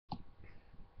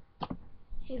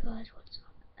Hey guys, what's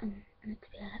up? It's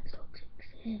Alex Toxic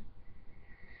here.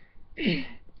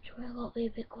 So I got to be a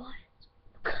bit quiet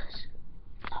because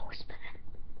I was spinning.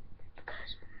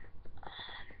 Because,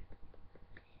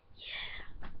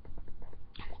 yeah,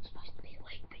 I'm not supposed to be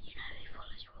awake, but you know, he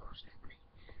follows rules, not me.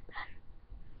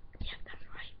 Yeah, that's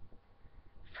right.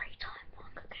 3-time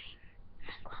Hunger Game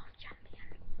Minecraft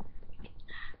champion. 3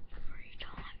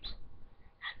 times.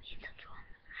 And the Intertron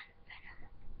and Venom.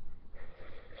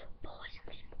 Boys and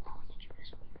getting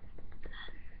hostages.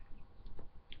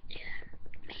 Yeah,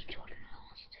 me and Jordan are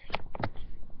last two.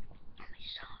 And we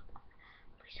said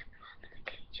we weren't going to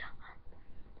kill each other.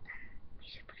 We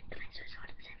said we'd commit suicide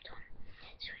at the same time.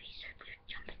 So he said we would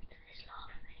jump into this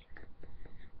lava thing.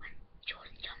 When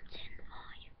Jordan jumped in,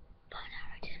 I bone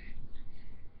arrowed him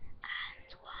and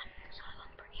won. So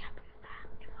I'm pretty happy with that.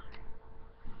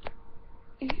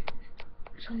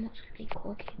 So I'm not really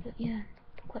cocky, but yeah,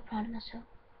 quite proud of myself.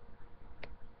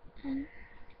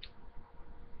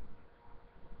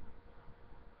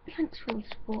 Thanks for all the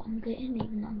support I'm getting,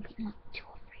 even though I'm getting like 2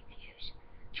 or 3 views.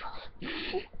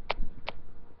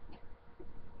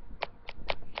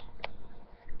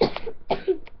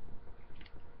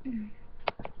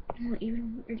 I'm not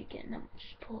even really getting that much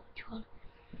support, Charlie.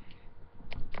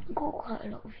 I've got quite a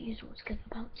lot of views altogether,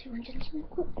 about 200 and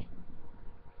something,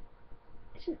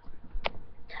 which isn't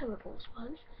terrible, I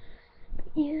suppose. But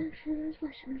yeah, so that's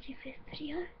my 75th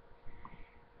video.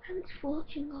 Thanks for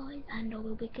watching, guys, and I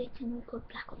will be getting good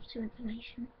Black Ops 2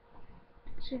 information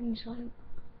soon, so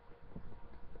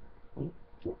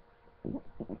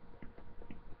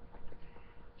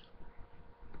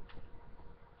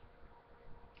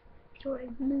sorry,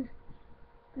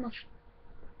 much.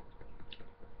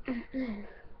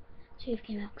 Tooth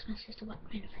came out because my sister whacked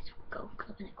me in the face with a golf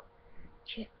club and it got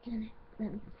chipped in it, and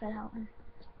then fell out and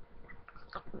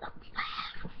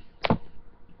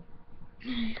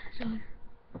so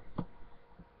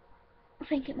I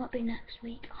think it might be next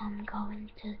week. I'm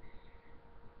going to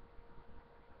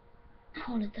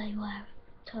holiday where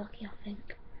Turkey, I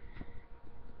think.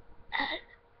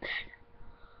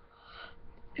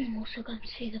 I'm also going to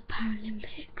see the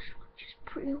Paralympics, which is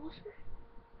pretty awesome.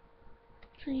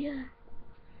 So yeah,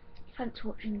 thanks for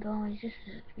watching, guys. This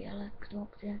is Alex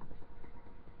Toxic.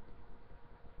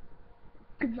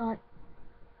 Good night.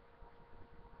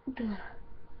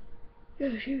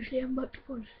 Seriously, I'm about to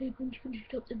fall asleep when you can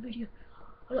stop the video.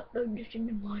 I'll upload this in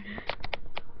the morning.